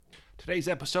Today's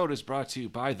episode is brought to you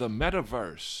by the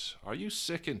Metaverse. Are you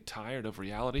sick and tired of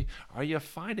reality? Are you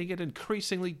finding it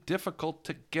increasingly difficult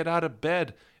to get out of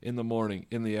bed in the morning,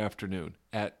 in the afternoon,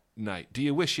 at night? Do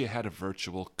you wish you had a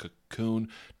virtual cocoon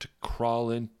to crawl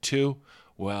into?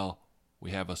 Well,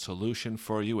 we have a solution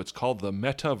for you. It's called the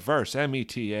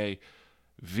Metaverse,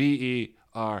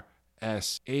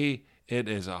 Metaverse. It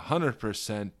is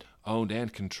 100% owned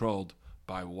and controlled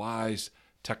by wise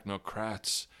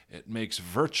technocrats. It makes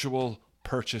virtual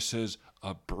purchases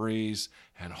a breeze,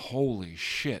 and holy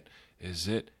shit, is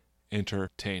it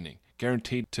entertaining.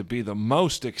 Guaranteed to be the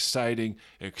most exciting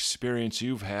experience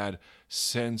you've had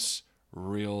since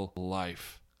real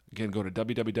life. Again, go to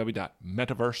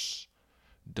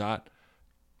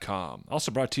www.metaverse.com.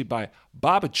 Also brought to you by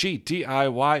Baba G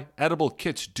DIY Edible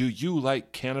Kits. Do you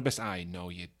like cannabis? I know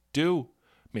you do.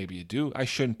 Maybe you do. I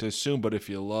shouldn't assume, but if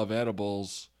you love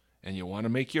edibles and you want to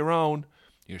make your own,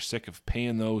 you're sick of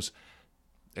paying those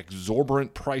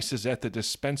exorbitant prices at the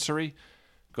dispensary,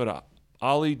 go to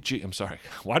Ollie G. I'm sorry.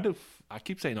 Why do I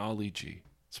keep saying Ollie G?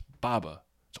 It's Baba.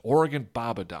 It's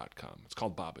OregonBaba.com. It's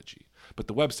called Baba G. But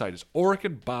the website is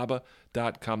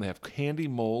OregonBaba.com. They have candy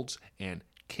molds and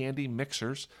candy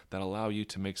mixers that allow you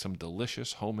to make some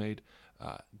delicious homemade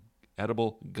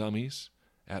edible gummies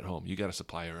at home. You got to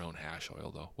supply your own hash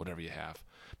oil, though, whatever you have.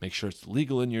 Make sure it's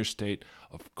legal in your state,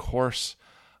 of course.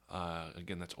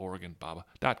 Again, that's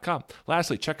OregonBaba.com.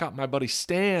 Lastly, check out my buddy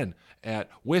Stan at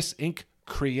Wiss Inc.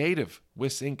 Creative.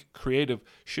 Wiss Inc. Creative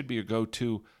should be your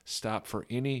go-to stop for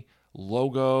any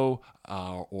logo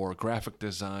or graphic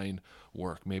design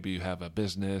work. Maybe you have a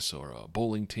business or a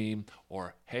bowling team,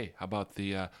 or hey, how about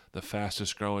the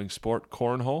fastest growing sport,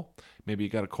 cornhole? Maybe you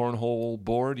got a cornhole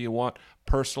board you want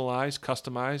personalized,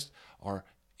 customized, or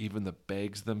even the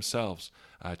bags themselves.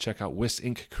 Check out Wiss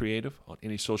Inc. Creative on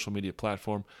any social media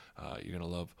platform. You're going to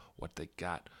love what they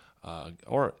got.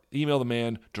 Or email the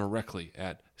man directly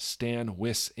at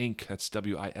stanwissinc, that's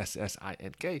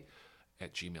WISSINK,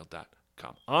 at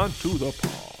gmail.com. On to the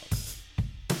pod.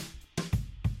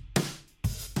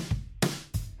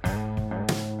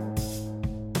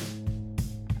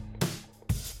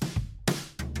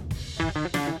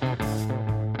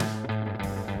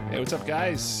 Hey, what's up,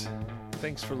 guys?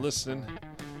 Thanks for listening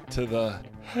to the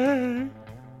Hey,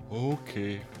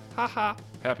 Okay, haha,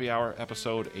 happy hour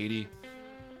episode 80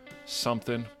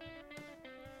 something.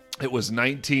 It was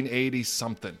 1980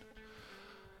 something.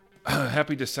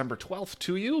 Happy December 12th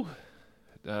to you.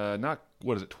 Not,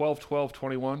 what is it,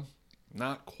 12/12/21?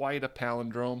 Not quite a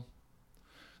palindrome.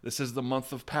 This is the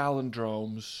month of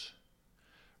palindromes,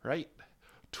 right?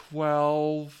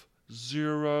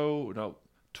 12/11,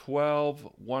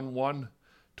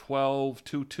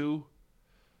 12/22,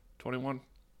 21.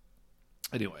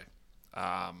 Anyway,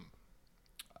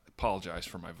 apologize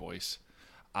for my voice.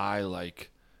 I, like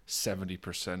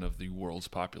 70% of the world's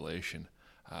population,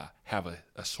 have a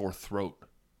sore throat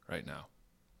right now.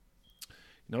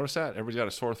 You notice that? Everybody's got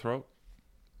a sore throat.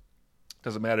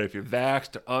 Doesn't matter if you're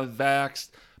vaxxed or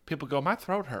unvaxxed. People go, my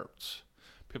throat hurts.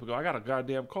 People go, I got a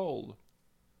goddamn cold.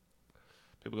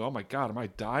 People go, oh my God, am I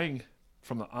dying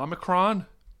from the Omicron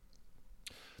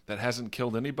that hasn't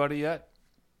killed anybody yet,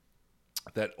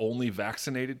 that only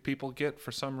vaccinated people get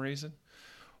for some reason?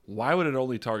 Why would it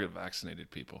only target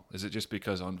vaccinated people? Is it just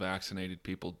because unvaccinated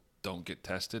people don't get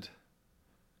tested?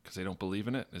 Because they don't believe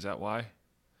in it? Is that why?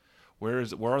 Where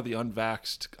are the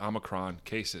unvaxxed Omicron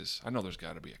cases? I know there's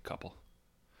got to be a couple.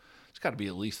 There's got to be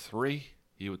at least 3,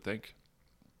 you would think.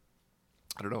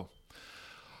 I don't know.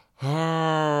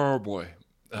 Oh, boy.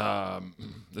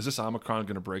 Is this Omicron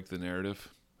going to break the narrative?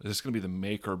 Is this going to be the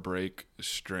make or break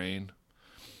strain?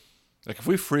 Like, if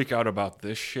we freak out about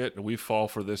this shit and we fall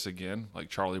for this again, like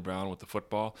Charlie Brown with the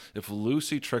football, if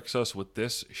Lucy tricks us with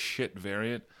this shit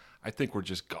variant, I think we're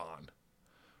just gone,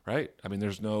 right? I mean,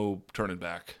 there's no turning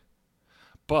back.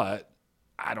 But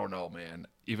I don't know, man.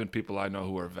 Even people I know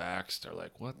who are vaxxed are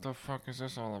like, what the fuck is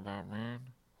this all about, man?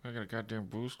 I got a goddamn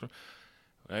booster.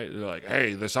 Right? They're like,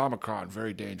 hey, this Omicron,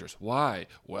 very dangerous. Why?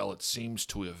 Well, it seems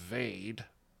to evade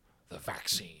the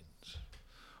vaccines.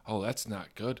 Oh, that's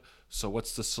not good. So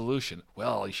what's the solution?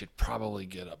 Well, you should probably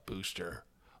get a booster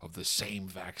of the same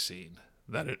vaccine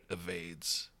that it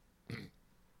evades.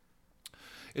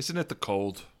 Isn't it the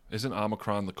cold? Isn't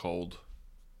Omicron the cold?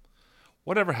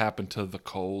 Whatever happened to the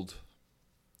cold?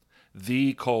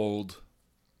 The cold.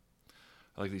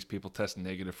 I like these people test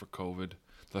negative for COVID.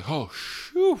 They're like, oh,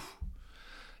 shoo.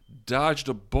 Dodged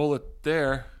a bullet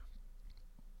there.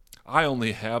 I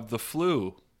only have the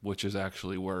flu, which is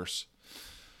actually worse.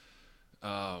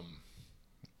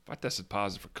 If I tested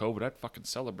positive for COVID, I'd fucking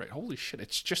celebrate. Holy shit,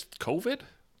 it's just COVID?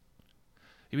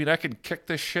 You mean I can kick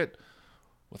this shit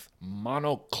with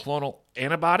monoclonal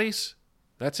antibodies.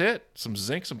 That's it. Some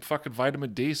zinc, some fucking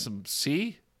vitamin D, some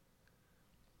C.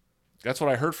 That's what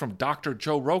I heard from Dr.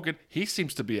 Joe Rogan. He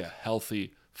seems to be a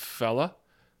healthy fella,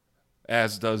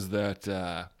 as does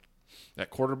that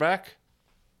quarterback.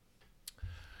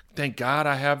 Thank God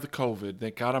I have the COVID.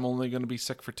 Thank God I'm only going to be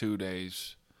sick for 2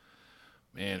 days.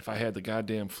 Man, if I had the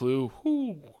goddamn flu,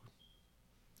 whoo.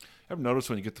 Ever notice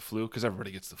when you get the flu? Because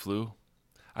everybody gets the flu.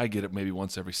 I get it maybe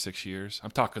once every 6 years.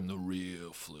 I'm talking the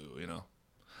real flu, you know.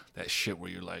 That shit where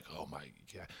you're like, oh my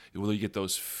God. Will you get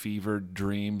those fever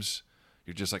dreams?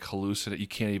 You're just like hallucinating. You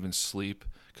can't even sleep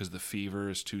because the fever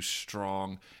is too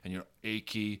strong and you're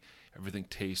achy. Everything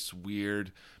tastes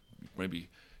weird. Maybe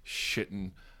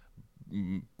shitting.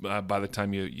 By the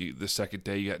time you the second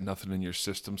day, you got nothing in your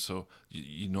system, so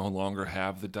you no longer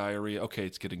have the diarrhea. Okay,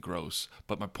 it's getting gross.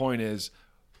 But my point is,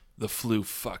 the flu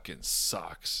fucking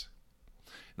sucks.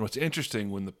 And what's interesting,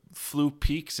 when the flu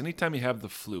peaks, anytime you have the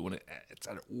flu, when it's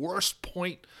at its worst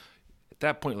point, at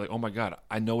that point, like, oh my God,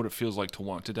 I know what it feels like to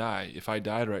want to die. If I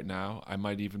died right now, I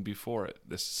might even be for it.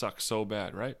 This sucks so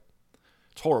bad, right?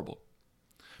 It's horrible.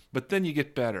 But then you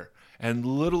get better. And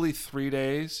literally 3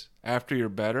 days after you're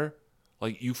better,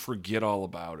 like, you forget all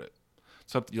about it.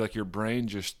 Something like your brain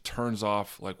just turns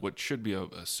off like what should be a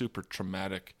super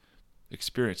traumatic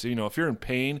experience. You know, if you're in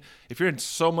pain, if you're in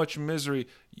so much misery,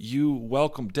 you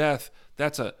welcome death.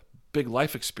 That's a big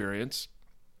life experience.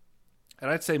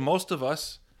 And I'd say most of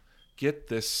us get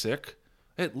this sick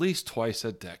at least twice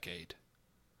a decade.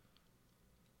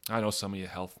 I know some of you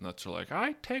health nuts are like,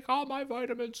 I take all my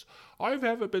vitamins. I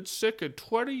haven't been sick in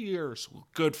 20 years. Well,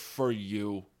 good for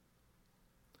you.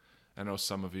 I know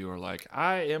some of you are like,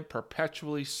 I am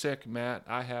perpetually sick, Matt.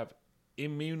 I have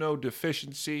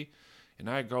immunodeficiency, and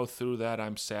I go through that,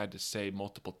 I'm sad to say,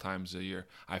 multiple times a year.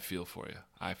 I feel for you.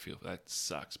 I feel that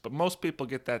sucks. But most people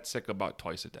get that sick about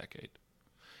twice a decade.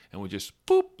 And we just,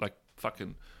 boop, like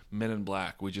fucking Men in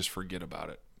Black. We just forget about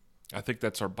it. I think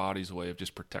that's our body's way of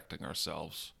just protecting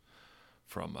ourselves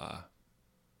from, I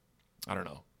don't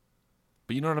know.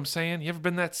 But you know what I'm saying? You ever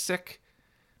been that sick?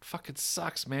 It fucking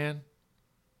sucks, man.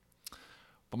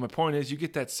 But my point is, you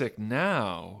get that sick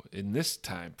now, in this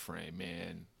time frame,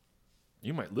 man,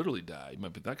 you might literally die. You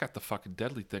might be, I got the fucking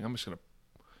deadly thing. I'm just going to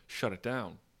shut it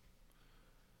down.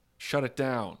 Shut it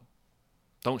down.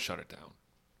 Don't shut it down.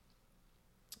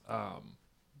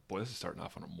 Boy, this is starting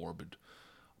off on a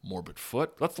morbid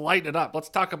foot. Let's lighten it up. Let's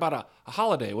talk about a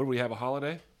holiday. What do we have, a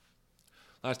holiday?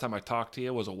 Last time I talked to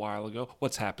you was a while ago.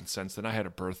 What's happened since then? I had a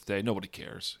birthday. Nobody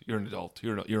cares. You're an adult.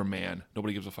 You're a man.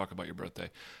 Nobody gives a fuck about your birthday.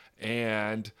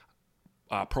 And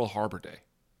Pearl Harbor Day.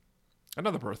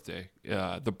 Another birthday.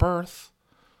 The birth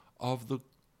of the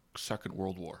Second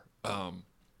World War.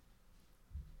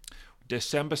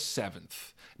 December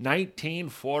 7th,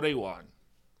 1941.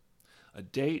 A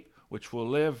date which will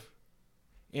live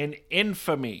in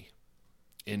infamy.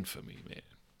 Infamy, man.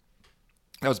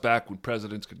 That was back when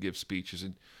presidents could give speeches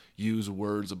and use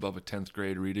words above a 10th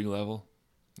grade reading level.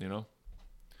 You know?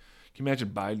 Can you imagine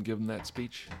Biden giving that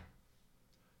speech?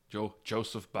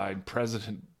 Joseph Biden,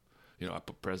 president, you know, I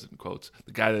put president in quotes,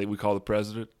 the guy that we call the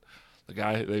president, the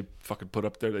guy they fucking put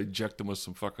up there, they inject him with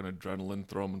some fucking adrenaline,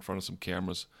 throw him in front of some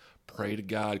cameras, pray to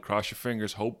God, cross your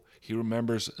fingers, hope he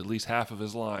remembers at least half of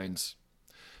his lines.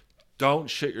 Don't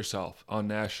shit yourself on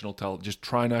national television. Just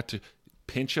try not to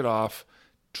pinch it off.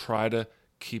 Try to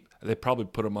keep, they probably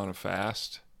put him on a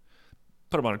fast.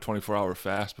 Put him on a 24-hour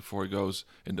fast before he goes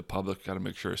into public. Got to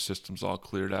make sure his system's all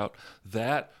cleared out.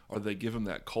 That, or they give him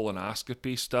that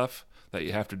colonoscopy stuff that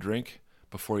you have to drink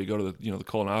before you go to the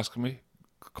colonoscopy.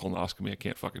 Colonoscopy, I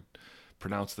can't fucking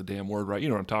pronounce the damn word right. You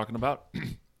know what I'm talking about.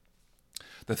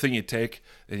 The thing you take,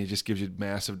 and it just gives you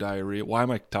massive diarrhea. Why am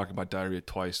I talking about diarrhea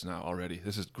twice now already?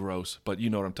 This is gross. But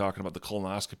you know what I'm talking about, the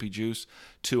colonoscopy juice.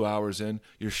 2 hours in,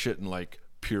 you're shitting like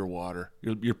pure water.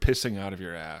 You're pissing out of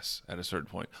your ass at a certain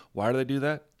point. Why do they do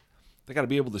that? They got to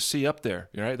be able to see up there,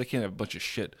 right? They can't have a bunch of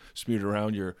shit smeared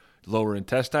around your lower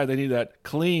intestine. They need that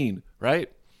clean,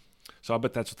 right? So I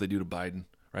bet that's what they do to Biden,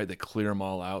 right? They clear them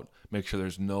all out, make sure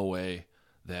there's no way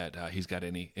that he's got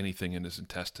anything in his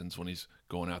intestines when he's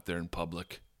going out there in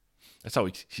public. That's how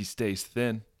he stays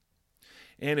thin.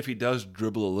 And if he does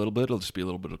dribble a little bit, it'll just be a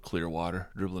little bit of clear water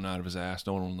dribbling out of his ass.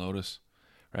 No one will notice,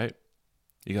 right?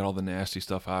 You got all the nasty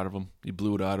stuff out of him. You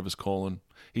blew it out of his colon.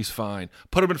 He's fine.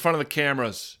 Put him in front of the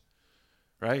cameras,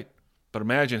 right? But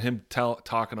imagine him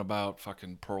talking about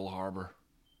fucking Pearl Harbor.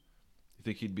 You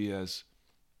think he'd be as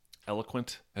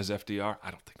eloquent as FDR?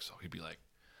 I don't think so. He'd be like,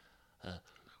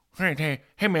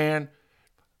 hey man,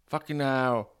 fucking,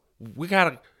 we got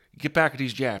to get back at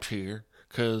these Japs here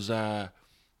because,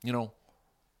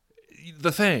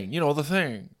 The thing, the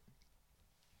thing.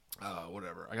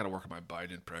 Whatever. I got to work on my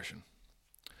Biden impression.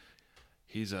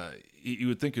 You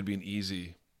would think it'd be an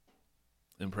easy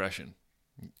impression,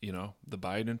 the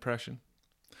Biden impression.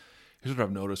 Here's what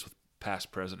I've noticed with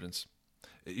past presidents.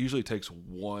 It usually takes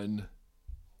one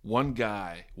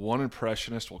guy, one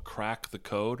impressionist will crack the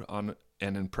code on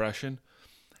an impression,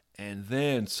 and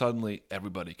then suddenly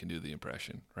everybody can do the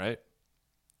impression, right?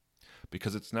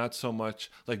 Because it's not so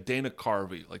much like Dana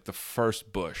Carvey, like the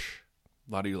first Bush.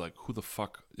 A lot of you are like, who the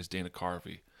fuck is Dana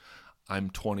Carvey? I'm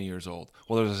 20 years old.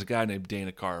 Well, there's this guy named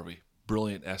Dana Carvey,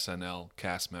 brilliant SNL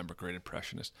cast member, great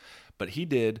impressionist. But he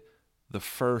did the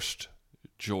first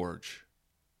George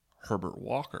Herbert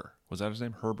Walker. Was that his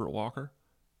name? Herbert Walker?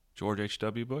 George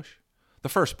H.W. Bush? The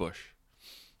first Bush.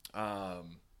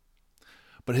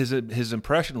 But his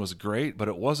impression was great, but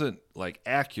it wasn't like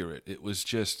accurate. It was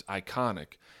just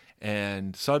iconic.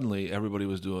 And suddenly everybody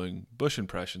was doing Bush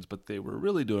impressions, but they were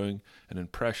really doing an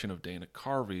impression of Dana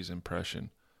Carvey's impression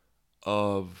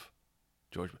of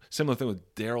George. Similar thing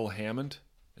with Daryl Hammond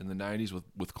in the 90s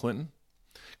with Clinton.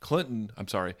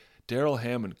 Daryl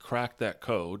Hammond cracked that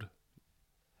code.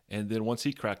 And then once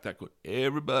he cracked that code,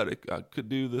 everybody could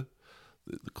do the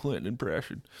Clinton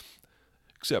impression,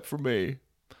 except for me.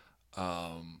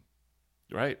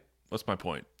 Right? What's my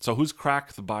point? So who's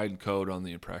cracked the Biden code on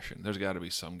the impression? There's got to be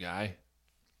some guy.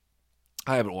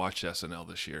 I haven't watched SNL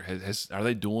this year. Are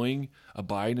they doing a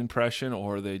Biden impression,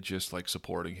 or are they just like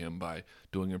supporting him by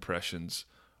doing impressions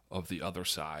of the other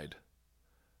side?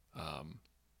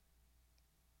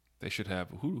 They should have.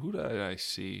 Who did I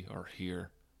see or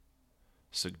hear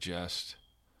suggest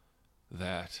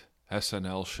that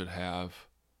SNL should have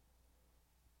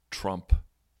Trump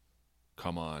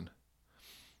come on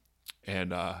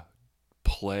and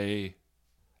play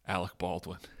Alec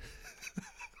Baldwin?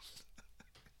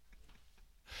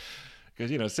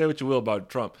 Because, say what you will about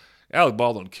Trump. Alec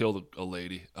Baldwin killed a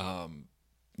lady,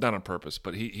 not on purpose,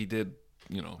 but he did,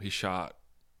 he shot.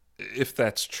 If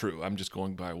that's true, I'm just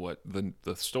going by what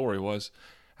the story was.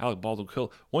 Alec Baldwin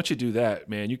killed. Once you do that,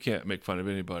 man, you can't make fun of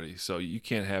anybody. So you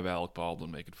can't have Alec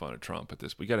Baldwin making fun of Trump at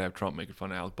this. We got to have Trump making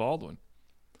fun of Alec Baldwin.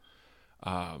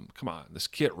 Come on, this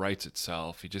kit writes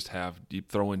itself. You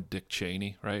throw in Dick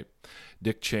Cheney, right?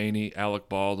 Dick Cheney, Alec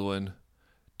Baldwin,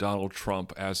 Donald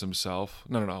Trump as himself.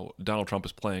 No. Donald Trump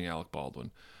is playing Alec Baldwin.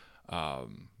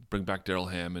 Bring back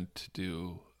Daryl Hammond to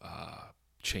do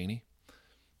Cheney.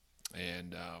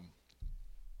 And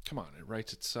come on, it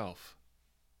writes itself.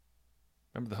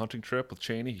 Remember the hunting trip with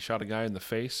Cheney? He shot a guy in the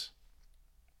face.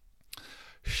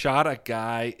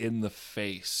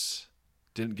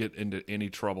 Didn't get into any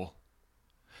trouble.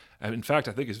 And in fact,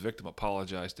 I think his victim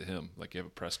apologized to him. Like, gave a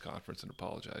press conference and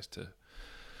apologized to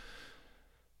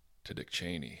Dick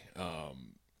Cheney.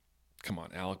 Come on,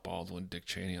 Alec Baldwin, Dick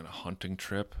Cheney on a hunting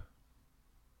trip.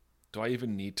 Do I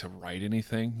even need to write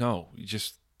anything? No, you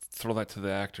just throw that to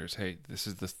the actors. Hey, this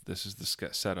is the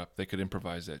setup. They could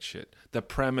improvise that shit. The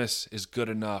premise is good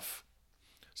enough.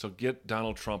 So get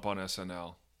Donald Trump on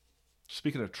SNL.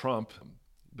 Speaking of Trump,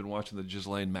 I've been watching the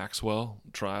Ghislaine Maxwell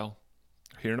trial.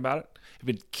 Hearing about it? I've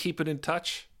been keeping in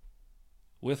touch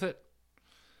with it.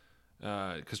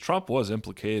 Because Trump was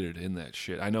implicated in that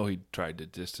shit. I know he tried to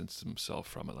distance himself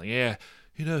from it. Like, yeah,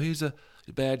 he's a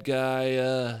bad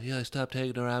guy. I stopped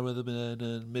hanging around with him in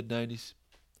the mid-90s.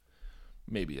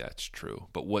 Maybe that's true.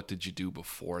 But what did you do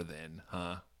before then,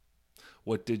 huh?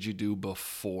 What did you do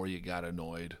before you got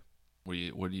annoyed? What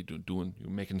are you doing? You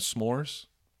making s'mores?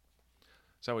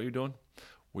 Is that what you're doing?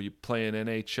 Were you playing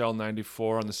NHL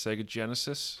 94 on the Sega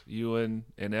Genesis? You and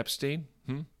Epstein?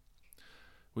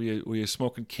 Were you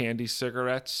smoking candy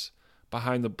cigarettes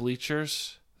behind the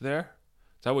bleachers there?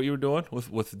 Is that what you were doing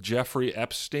with Jeffrey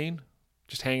Epstein?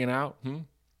 Just hanging out?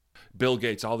 Bill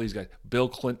Gates, all these guys. Bill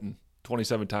Clinton,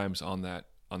 27 times on that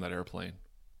airplane.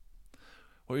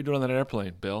 What are you doing on that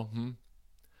airplane, Bill?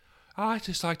 I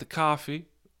just like the coffee.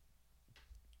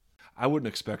 I wouldn't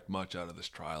expect much out of this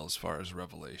trial as far as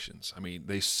revelations. I mean,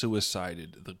 they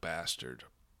suicided the bastard.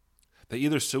 They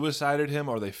either suicided him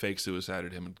or they fake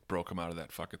suicided him and broke him out of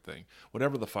that fucking thing.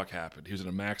 Whatever the fuck happened. He was in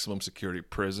a maximum security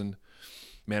prison,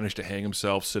 managed to hang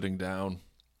himself sitting down.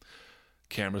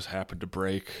 Cameras happened to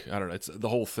break. I don't know. It's the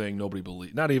whole thing. Nobody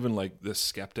believed. Not even like the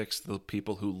skeptics, the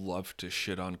people who love to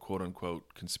shit on quote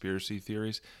unquote conspiracy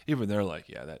theories. Even they're like,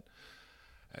 yeah, that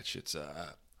shit's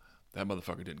that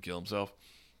motherfucker didn't kill himself.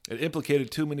 It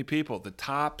implicated too many people. The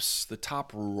top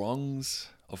rungs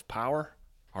of power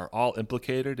are all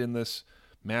implicated in this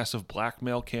massive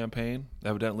blackmail campaign,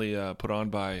 evidently put on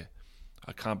by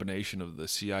a combination of the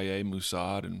CIA,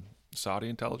 Mossad, and Saudi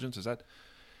intelligence. Is that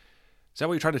what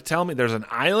you're trying to tell me? There's an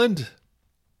island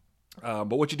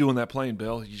But what you do on that plane,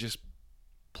 Bill? You just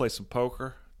play some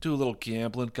poker, do a little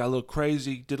gambling, got a little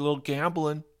crazy, did a little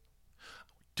gambling,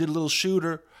 did a little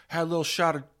shooter, had a little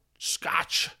shot of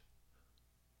scotch.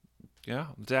 Yeah,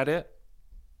 is that it?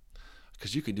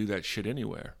 Because you can do that shit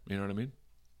anywhere. You know what I mean?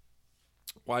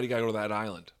 Why do you gotta go to that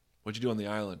island? What'd you do on the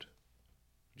island?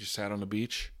 You just sat on the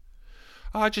beach?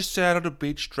 I just sat on the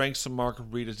beach, drank some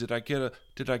margaritas. Did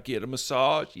I get a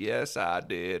massage? Yes, I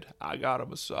did. I got a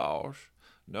massage.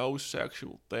 No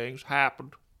sexual things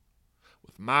happened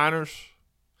with minors.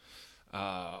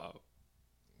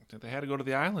 They had to go to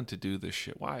the island to do this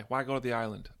shit. Why? Why go to the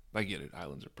island? I get it.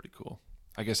 Islands are pretty cool.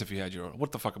 I guess if you had your own.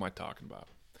 What the fuck am I talking about?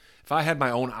 If I had my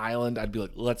own island, I'd be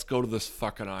like, let's go to this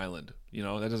fucking island. You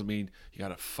know, that doesn't mean you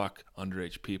gotta fuck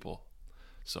underage people.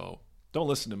 So don't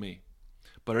listen to me.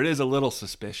 But it is a little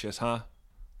suspicious, huh?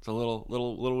 It's a little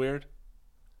weird.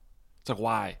 It's like,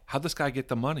 why? How'd this guy get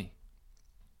the money?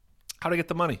 How'd he get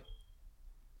the money?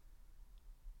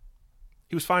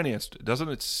 He was financed. Doesn't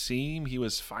it seem he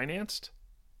was financed?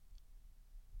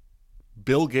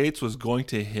 Bill Gates was going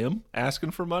to him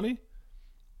asking for money?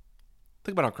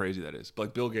 Think about how crazy that is.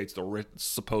 Like Bill Gates,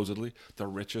 supposedly the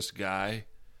richest guy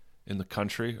in the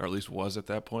country, or at least was at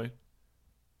that point.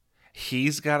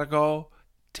 He's got to go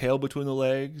tail between the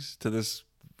legs to this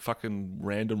fucking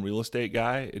random real estate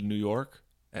guy in New York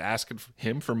and asking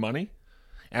him for money,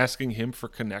 asking him for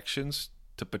connections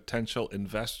to potential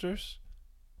investors.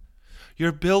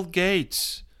 You're Bill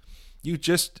Gates. Did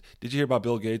you hear about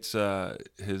Bill Gates,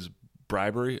 his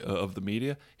bribery of the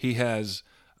media? He has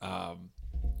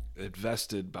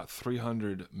invested about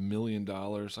 $300 million.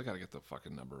 I got to get the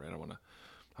fucking number right. I don't want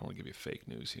to give you fake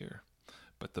news here.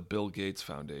 But the Bill Gates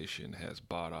Foundation has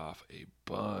bought off a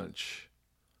bunch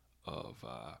of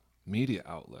media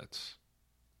outlets.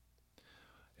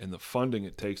 And the funding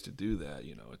it takes to do that,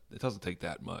 you know, it doesn't take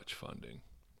that much funding.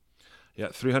 Yeah,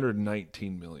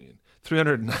 $319 million.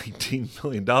 $319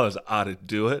 million ought to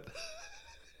do it.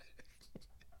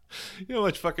 You know how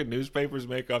much fucking newspapers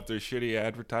make off their shitty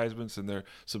advertisements and their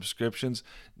subscriptions?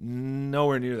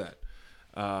 Nowhere near that.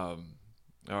 All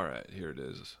right, here it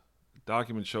is.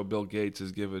 Documents show Bill Gates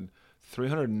has given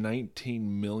 $319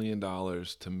 million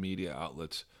to media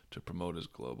outlets to promote his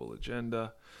global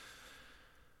agenda.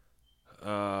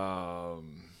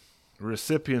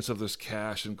 Recipients of this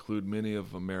cash include many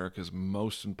of America's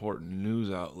most important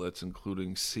news outlets,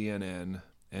 including CNN,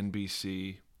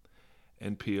 NBC,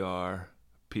 NPR,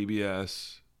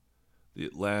 PBS, The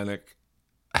Atlantic,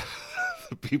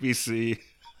 the BBC,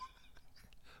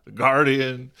 The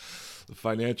Guardian, The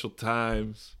Financial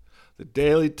Times, The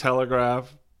Daily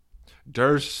Telegraph,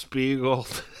 Der Spiegel,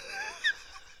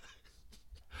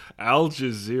 Al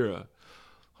Jazeera.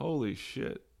 Holy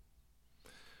shit.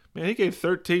 Man, he gave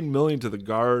 $13 million to The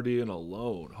Guardian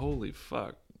alone. Holy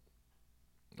fuck.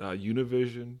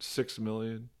 Univision, $6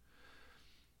 million.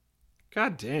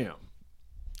 God damn.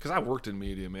 Because I worked in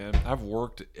media, man. I've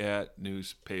worked at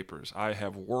newspapers. I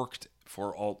have worked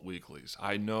for alt weeklies.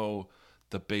 I know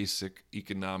the basic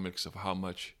economics of how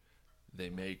much they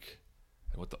make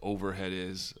and what the overhead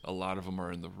is. A lot of them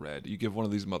are in the red. You give one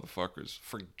of these motherfuckers,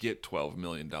 forget $12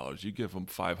 million. You give them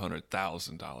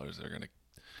 $500,000, they're going to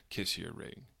kiss your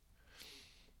ring.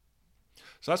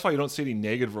 So that's why you don't see any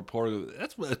negative reporting.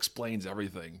 That's what explains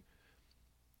everything.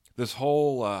 This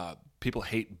whole people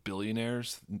hate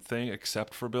billionaires thing,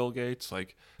 except for Bill Gates.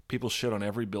 Like, people shit on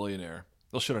every billionaire.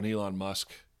 They'll shit on Elon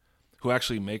Musk, who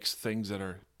actually makes things that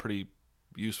are pretty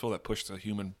useful, that push the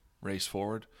human race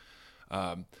forward.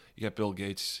 You got Bill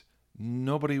Gates.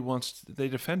 They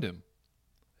defend him.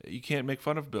 You can't make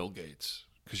fun of Bill Gates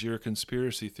because you're a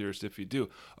conspiracy theorist if you do,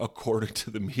 according to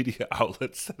the media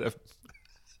outlets that have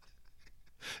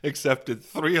accepted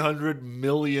 $300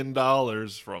 million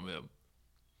from him.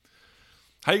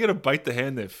 How are you going to bite the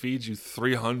hand that feeds you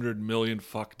 $300 million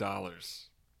dollars?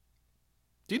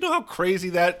 Do you know how crazy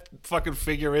that fucking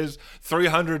figure is?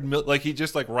 300 million, like he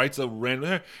just like writes a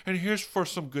random, and here's for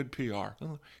some good PR.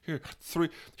 Here's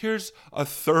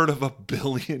 $350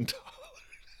 million.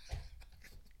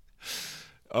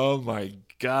 Oh my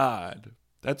God.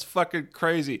 That's fucking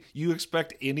crazy. You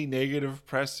expect any negative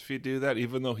press if you do that,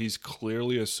 even though he's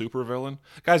clearly a supervillain?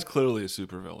 Guy's clearly a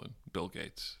supervillain, Bill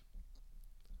Gates.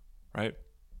 Right?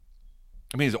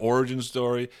 I mean, his origin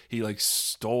story, he like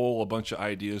stole a bunch of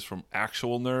ideas from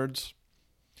actual nerds,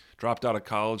 dropped out of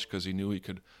college because he knew he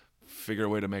could figure a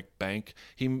way to make bank.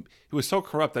 He was so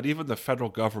corrupt that even the federal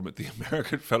government, the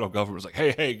American federal government, was like,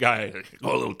 hey, guy,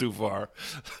 go a little too far.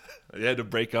 They had to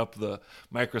break up the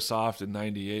Microsoft in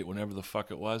 98, whenever the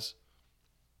fuck it was.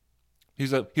 He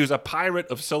was a pirate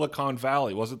of Silicon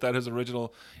Valley. Wasn't that his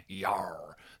original?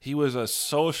 Yar. He was a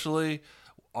socially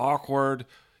awkward.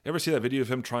 You ever see that video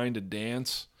of him trying to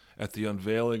dance at the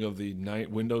unveiling of the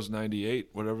Windows 98,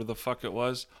 whatever the fuck it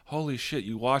was? Holy shit,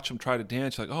 you watch him try to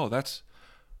dance, you're like, oh, that's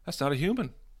not a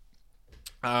human.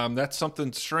 That's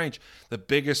something strange. The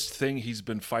biggest thing he's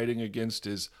been fighting against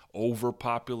is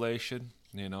overpopulation,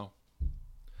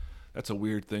 That's a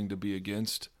weird thing to be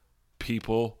against.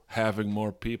 People having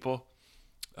more people.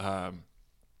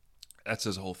 That's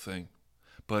his whole thing.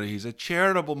 But he's a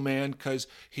charitable man because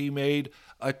he made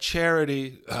a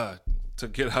charity to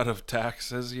get out of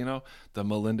taxes, the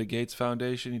Melinda Gates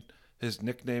Foundation. His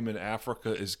nickname in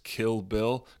Africa is Kill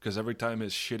Bill because every time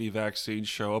his shitty vaccines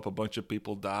show up, a bunch of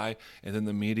people die, and then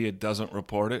the media doesn't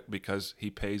report it because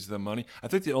he pays them money. I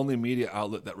think the only media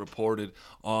outlet that reported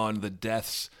on the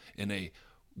deaths in a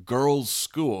girls'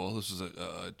 school, this was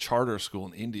a charter school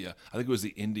in India, I think it was the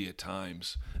India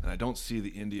Times, and I don't see the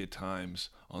India Times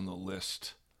on the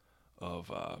list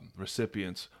of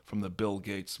recipients from the Bill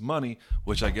Gates money,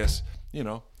 which I guess,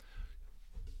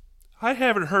 I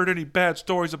haven't heard any bad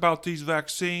stories about these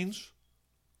vaccines.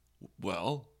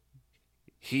 Well,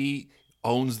 he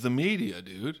owns the media,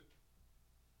 dude.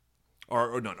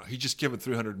 Or no, he just given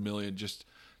 $300 million.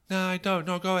 No, I don't.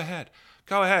 No, go ahead.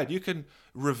 Go ahead. You can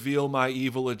reveal my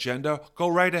evil agenda. Go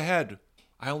right ahead.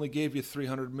 I only gave you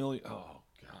 $300 million. Oh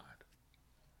God,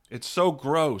 it's so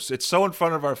gross. It's so in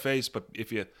front of our face. But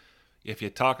if you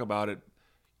talk about it,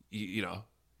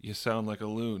 you sound like a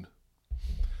loon.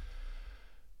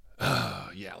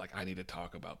 Yeah, like I need to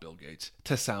talk about Bill Gates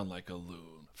to sound like a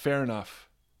loon. Fair enough.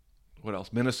 What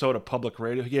else? Minnesota Public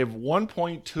Radio. He gave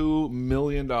 $1.2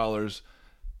 million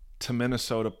to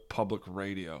Minnesota Public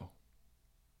Radio.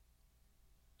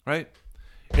 Right?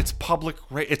 It's public.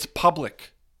 It's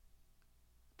public.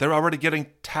 They're already getting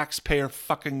taxpayer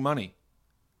fucking money.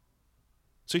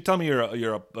 So you tell me you're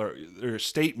a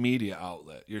state media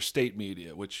outlet, you're state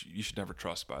media, which you should never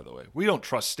trust, by the way. We don't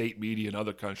trust state media in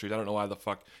other countries. I don't know why the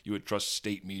fuck you would trust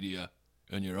state media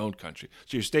in your own country.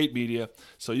 So you're state media,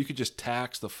 so you could just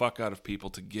tax the fuck out of people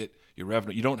to get your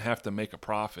revenue. You don't have to make a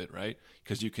profit, right?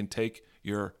 Because you can take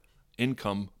your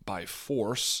income by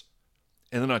force,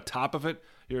 and then on top of it,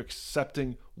 you're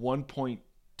accepting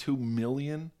 $1.2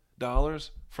 million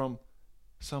from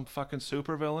some fucking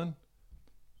supervillain.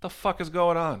 The fuck is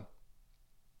going on?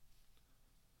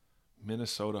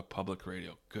 Minnesota Public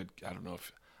Radio. Good. I don't know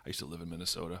if I used to live in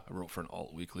Minnesota. I wrote for an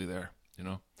alt weekly there,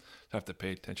 I have to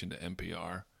pay attention to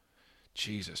NPR.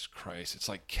 Jesus Christ. It's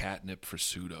like catnip for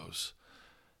pseudos.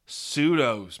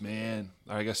 Pseudos, man.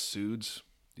 Or I guess pseuds.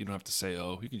 You don't have to say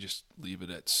you can just leave it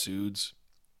at pseuds.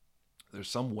 There's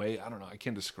some way, I don't know, I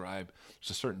can't describe. There's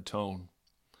a certain tone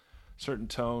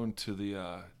to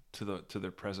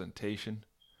their presentation.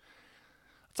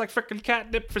 It's like freaking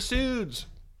catnip for pseuds.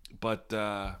 But,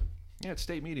 it's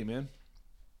state media, man.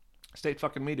 State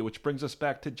fucking media, which brings us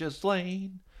back to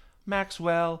Ghislaine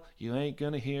Maxwell. You ain't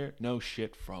gonna hear no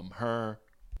shit from her.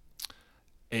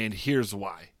 And here's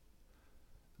why.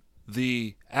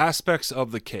 The aspects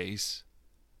of the case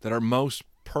that are most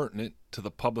pertinent to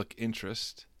the public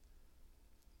interest,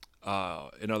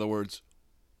 in other words,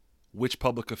 which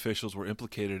public officials were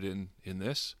implicated in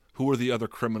this, who were the other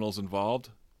criminals involved,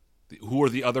 who are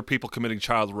the other people committing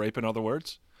child rape, in other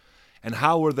words? And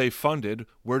how were they funded?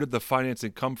 Where did the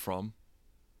financing come from?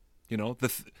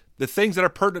 The things that are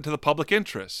pertinent to the public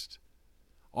interest.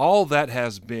 All that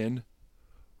has been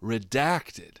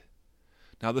redacted.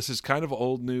 Now, this is kind of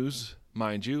old news,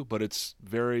 mind you, but it's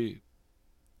very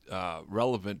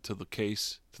relevant to the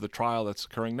case, to the trial that's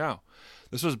occurring now.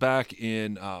 This was back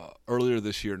in earlier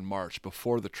this year in March,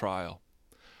 before the trial.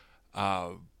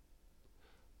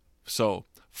 So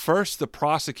first, the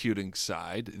prosecuting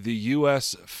side, the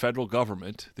U.S. federal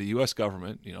government, that's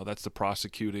the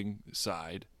prosecuting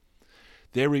side,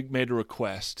 they made a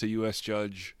request to U.S.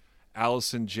 Judge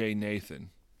Allison J. Nathan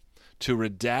to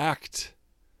redact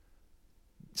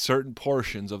certain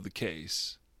portions of the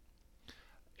case,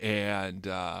 and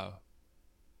the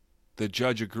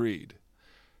judge agreed.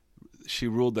 She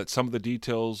ruled that some of the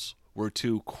details were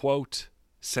too, quote,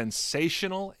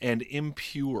 sensational and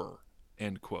impure,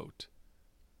 end quote,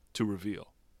 to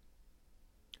reveal.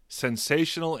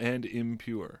 Sensational and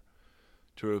impure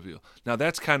to reveal. Now,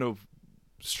 that's kind of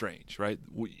strange, right?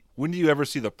 When do you ever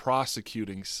see the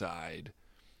prosecuting side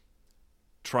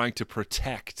trying to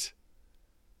protect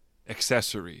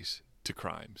accessories to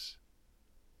crimes?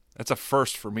 That's a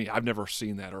first for me. I've never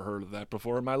seen that or heard of that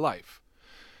before in my life.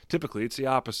 Typically, it's the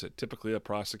opposite. Typically, a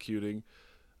prosecuting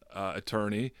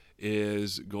attorney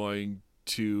is going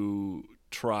to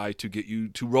try to get you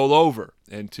to roll over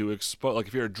and to expose. Like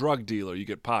if you're a drug dealer, you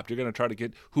get popped. You're going to try to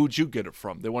get, who'd you get it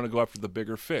from? They want to go after the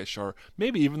bigger fish, or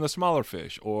maybe even the smaller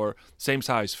fish, or same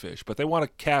size fish. But they want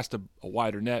to cast a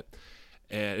wider net,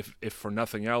 and if for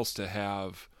nothing else, to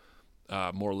have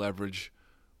more leverage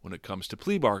when it comes to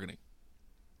plea bargaining.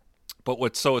 But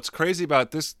what's crazy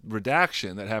about this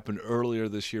redaction that happened earlier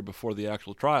this year before the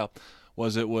actual trial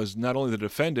was it was not only the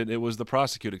defendant, it was the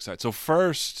prosecuting side. So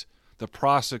first, the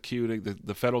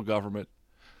federal government.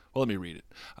 Well, let me read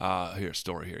it.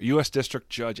 Story here. U.S. District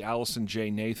Judge Allison J.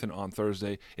 Nathan on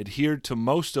Thursday adhered to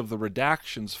most of the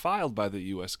redactions filed by the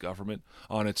U.S. government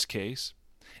on its case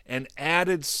and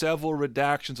added several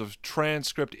redactions of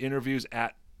transcript interviews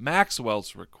at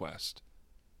Maxwell's request.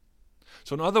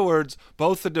 So in other words,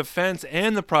 both the defense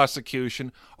and the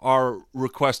prosecution are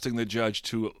requesting the judge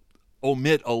to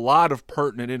omit a lot of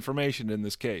pertinent information in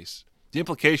this case. The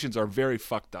implications are very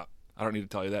fucked up. I don't need to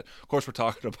tell you that. Of course, we're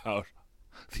talking about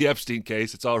the Epstein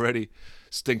case. It's already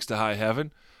stinks to high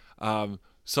heaven.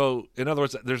 So in other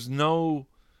words,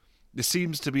 this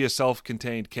seems to be a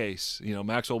self-contained case.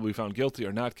 Maxwell will be found guilty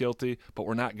or not guilty, but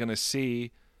we're not going to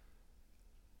see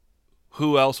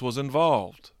who else was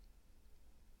involved,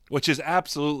 which is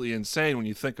absolutely insane when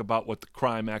you think about what the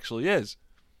crime actually is.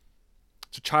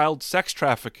 It's a child sex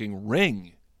trafficking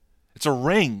ring. It's a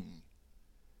ring.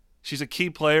 She's a key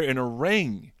player in a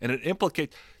ring, and it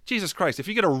implicates, Jesus Christ, if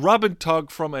you get a rub and tug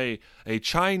from a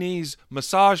Chinese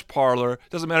massage parlor,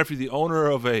 doesn't matter if you're the owner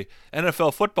of a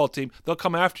NFL football team, they'll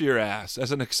come after your ass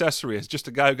as an accessory, as just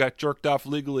a guy who got jerked off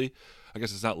legally. I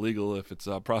guess it's not legal if it's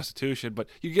prostitution, but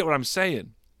you get what I'm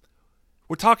saying.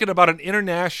 We're talking about an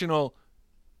international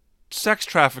sex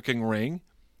trafficking ring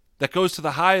that goes to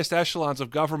the highest echelons of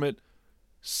government,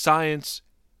 science,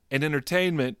 and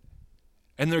entertainment,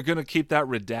 and they're going to keep that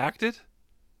redacted?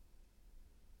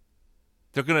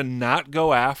 They're going to not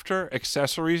go after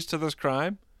accessories to this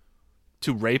crime?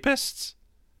 To rapists?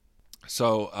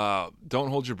 So don't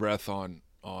hold your breath on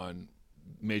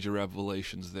major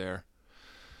revelations there.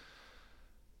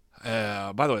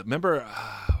 By the way, remember,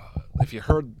 if you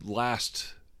heard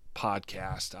last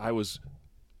podcast, I was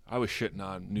shitting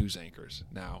on news anchors.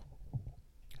 Now,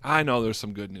 I know there's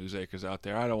some good news anchors out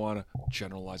there. I don't want to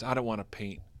generalize. I don't want to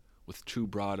paint with too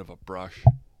broad of a brush.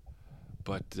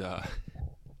 But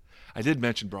I did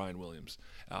mention Brian Williams.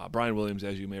 Brian Williams,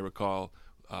 as you may recall,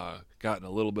 got in a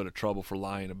little bit of trouble for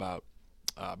lying about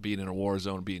being in a war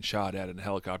zone, being shot at in a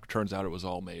helicopter. Turns out it was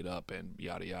all made up and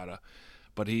yada yada.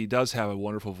 But he does have a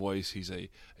wonderful voice. He's a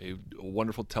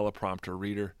wonderful teleprompter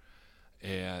reader,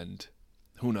 and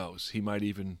who knows? He might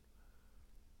even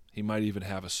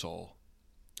have a soul.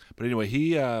 But anyway,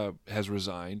 he has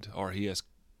resigned, or he has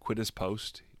quit his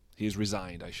post. He has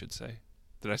resigned, I should say.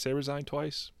 Did I say resigned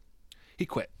twice? He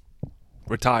quit.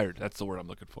 Retired. That's the word I'm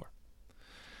looking for.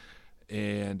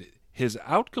 And his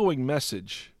outgoing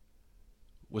message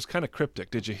was kind of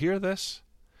cryptic. Did you hear this?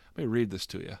 Let me read this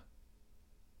to you.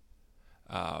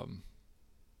 I'm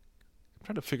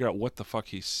trying to figure out what the fuck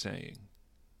he's saying.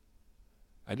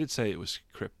 I did say it was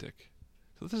cryptic.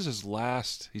 So this is his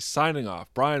last. He's signing off.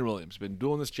 Brian Williams, been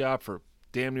doing this job for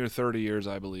damn near 30 years,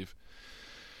 I believe.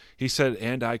 He said,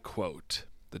 and I quote,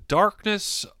 "The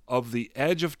darkness of the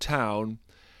edge of town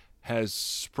has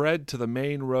spread to the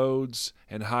main roads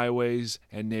and highways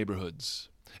and neighborhoods.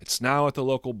 It's now at the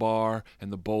local bar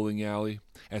and the bowling alley,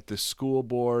 at the school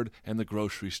board and the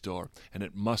grocery store, and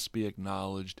it must be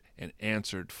acknowledged and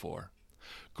answered for.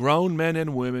 Grown men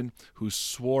and women who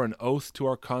swore an oath to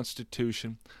our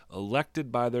Constitution,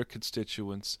 elected by their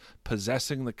constituents,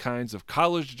 possessing the kinds of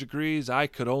college degrees I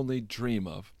could only dream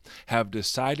of, have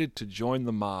decided to join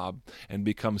the mob and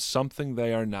become something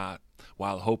they are not,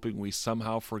 while hoping we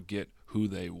somehow forget who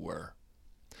they were.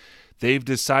 They've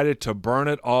decided to burn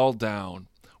it all down,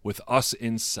 with us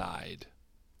inside.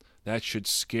 That should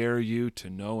scare you to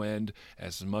no end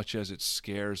as much as it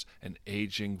scares an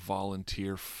aging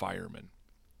volunteer fireman.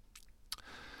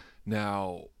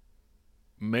 Now,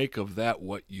 make of that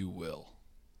what you will."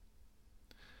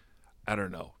 I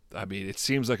don't know. I mean, it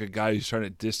seems like a guy who's trying to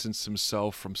distance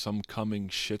himself from some coming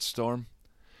shitstorm.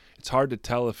 It's hard to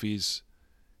tell if he's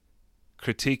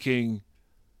critiquing,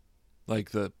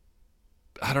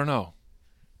 I don't know.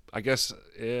 I guess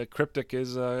cryptic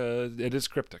is, it is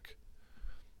cryptic.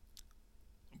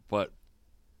 But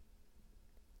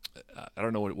I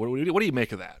don't know, what do you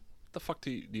make of that? What the fuck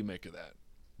do you make of that?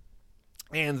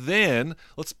 And then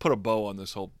let's put a bow on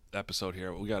this whole episode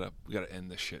here. We gotta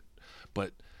end this shit.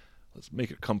 But let's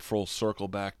make it come full circle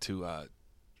back to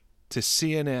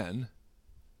CNN,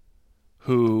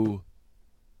 who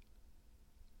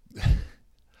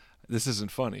this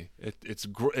isn't funny. It's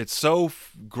so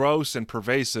gross and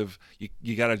pervasive.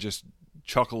 You got to just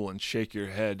chuckle and shake your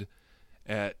head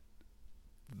at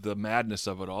the madness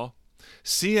of it all.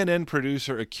 CNN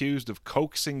producer accused of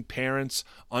coaxing parents'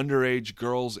 underage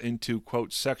girls into,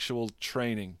 quote, sexual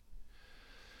training.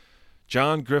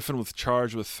 John Griffin was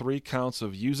charged with 3 counts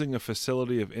of using a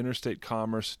facility of interstate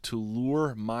commerce to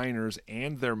lure minors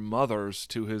and their mothers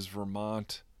to his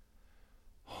Vermont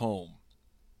home.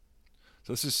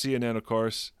 So this is CNN, of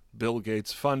course, Bill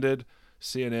Gates funded.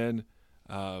 CNN,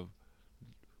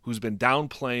 who's been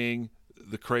downplaying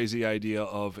the crazy idea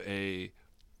of a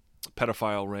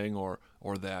pedophile ring or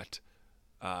that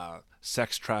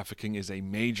sex trafficking is a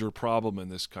major problem in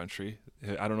this country.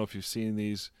 I don't know if you've seen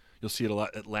these. You'll see it a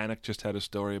lot. Atlantic just had a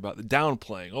story about the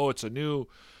downplaying. Oh, it's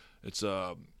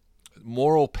a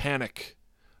moral panic.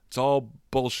 It's all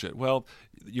bullshit. Well,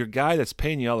 your guy that's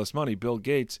paying you all this money, Bill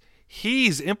Gates,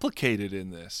 he's implicated in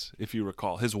this, if you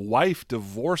recall. His wife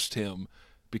divorced him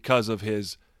because of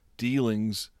his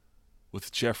dealings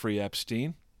with Jeffrey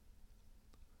Epstein.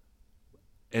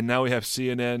 And now we have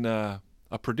CNN,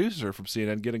 a producer from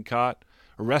CNN, getting caught,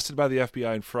 arrested by the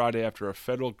FBI on Friday after a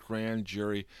federal grand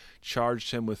jury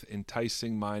charged him with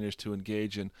enticing minors to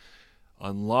engage in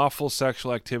unlawful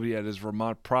sexual activity at his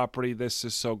Vermont property. This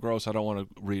is so gross, I don't want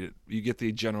to read it. You get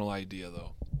the general idea,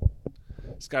 though.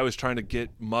 This guy was trying to get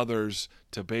mothers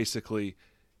to basically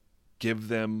give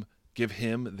him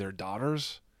their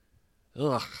daughters.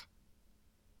 Ugh.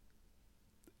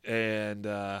 And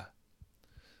I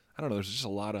don't know. There's just a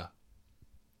lot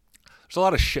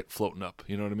of shit floating up.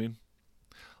 You know what I mean?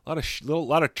 A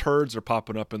lot of turds are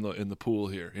popping up in the pool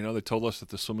here. You know, they told us that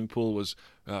the swimming pool was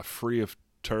free of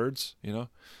turds. You know,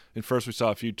 and first we saw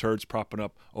a few turds popping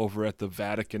up over at the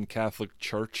Vatican Catholic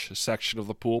Church section of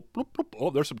the pool. Bloop, bloop.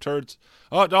 Oh, there's some turds.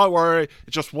 Oh, don't worry,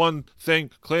 it's just one thing.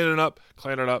 Clean it up.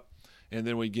 And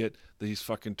then we get these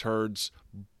fucking turds.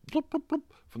 Bloop, bloop, bloop,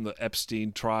 from the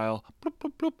Epstein trial. Bloop,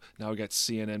 bloop, bloop. Now we got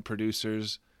CNN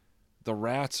producers. The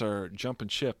rats are jumping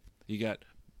ship. You got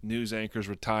news anchors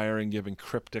retiring, giving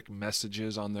cryptic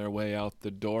messages on their way out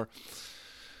the door.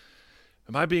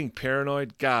 Am I being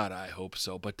paranoid? God, I hope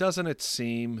so. But doesn't it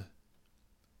seem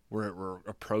we're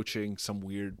approaching some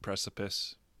weird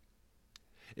precipice?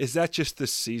 Is that just the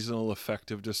seasonal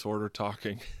affective disorder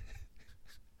talking?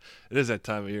 It is that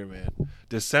time of year, man.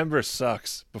 December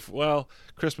sucks. Well,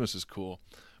 Christmas is cool.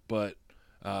 But,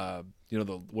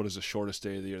 what is the shortest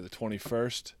day of the year? The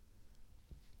 21st?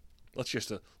 Let's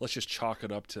just chalk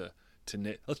it up to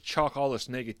let's chalk all this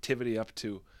negativity up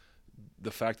to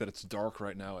the fact that it's dark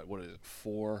right now at, what is it,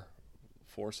 4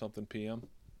 something p.m.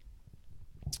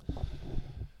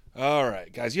 All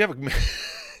right, guys, you have a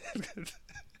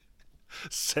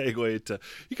segue to,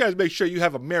 you guys make sure you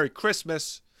have a Merry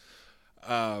Christmas.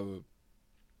 Here's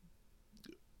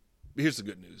the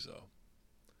good news, though.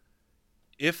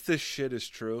 If this shit is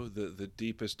true, the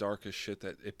deepest, darkest shit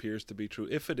that appears to be true,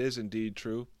 if it is indeed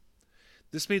true,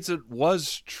 this means it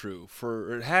was true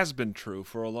it has been true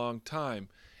for a long time,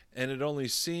 and it only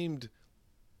seemed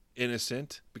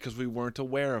innocent because we weren't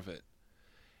aware of it.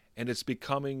 And it's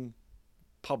becoming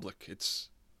public. The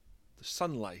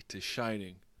sunlight is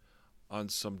shining on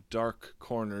some dark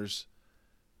corners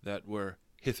that were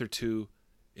hitherto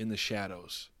in the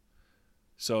shadows.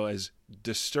 So as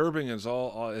disturbing as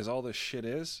all this shit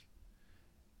is,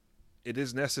 it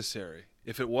is necessary.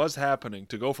 If it was happening,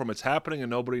 to go from it's happening and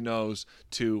nobody knows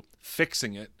to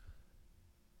fixing it,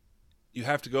 you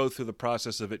have to go through the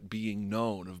process of it being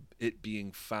known, of it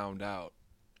being found out.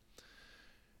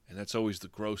 And that's always the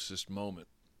grossest moment.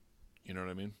 You know what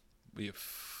I mean? We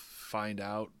find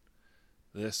out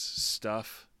this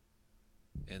stuff,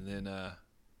 and then, I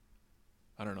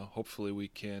don't know, hopefully we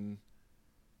can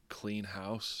clean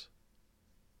house.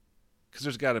 Because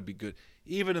there's got to be good,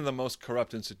 even in the most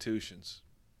corrupt institutions.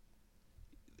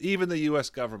 Even the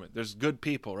U.S. government, there's good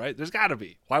people, right? There's got to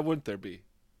be. Why wouldn't there be?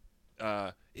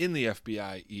 In the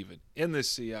FBI, even. In the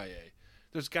CIA.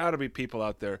 There's got to be people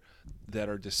out there that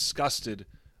are disgusted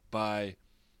by,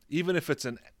 even if it's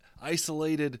an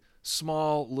isolated,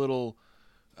 small, little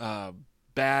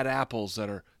bad apples that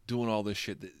are doing all this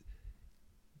shit.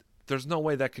 There's no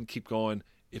way that can keep going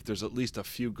if there's at least a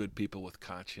few good people with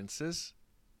consciences.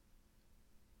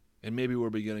 And maybe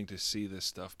we're beginning to see this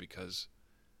stuff because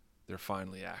they're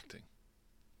finally acting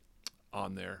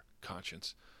on their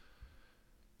conscience.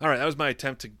 All right, that was my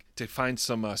attempt to find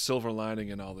some silver lining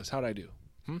in all this. How'd I do?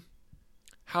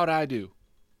 How'd I do?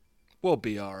 We'll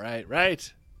be all right,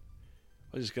 right?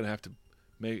 We're just going to have to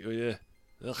make... we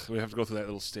have to go through that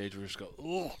little stage where we just go...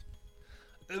 Ugh.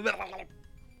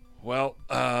 Well,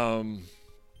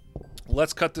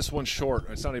 let's cut this one short.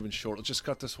 It's not even short. Let's just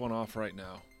cut this one off right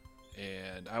now.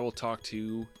 And I will talk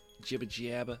to Jibba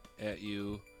Jabba at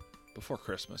you before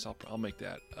Christmas. I'll make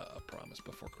that a promise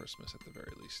before Christmas at the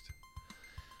very least.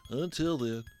 Until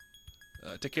then,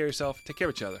 take care of yourself. Take care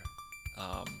of each other.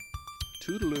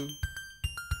 Toodaloo.